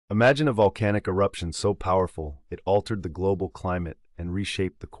Imagine a volcanic eruption so powerful it altered the global climate and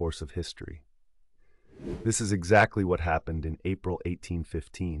reshaped the course of history. This is exactly what happened in April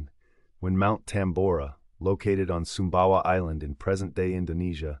 1815, when Mount Tambora, located on Sumba Island in present-day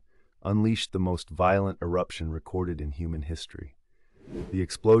Indonesia, unleashed the most violent eruption recorded in human history. The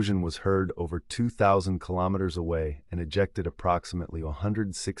explosion was heard over 2,000 kilometers away and ejected approximately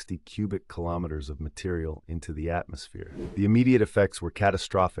 160 cubic kilometers of material into the atmosphere. The immediate effects were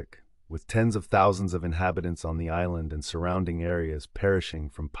catastrophic, with tens of thousands of inhabitants on the island and surrounding areas perishing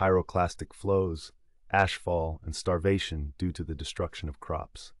from pyrolastic flows, ashfall, and starvation due to the destruction of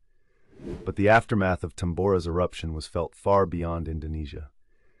crops. But the aftermath of Tambora's eruption was felt far beyond Indonesia.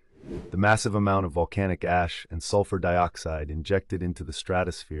 The massive amount of volcanic ash and sulfur dioxide injected into the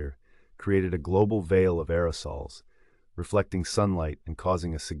stratosphere created a global veil of aerosols, reflecting sunlight and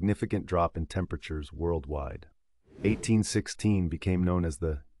causing a significant drop in temperatures worldwide. 1816 became known as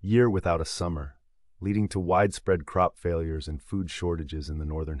the year without a summer, leading to widespread crop failures and food shortages in the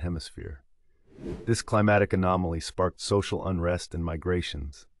northern hemisphere. This climatic anomaly sparked social unrest and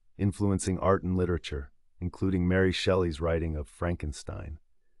migrations, influencing art and literature, including Mary Shelley's writing of Frankenstein.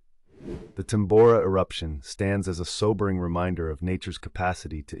 The Tambora eruption stands as a sobering reminder of nature's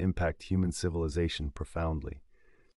capacity to impact human civilization profoundly.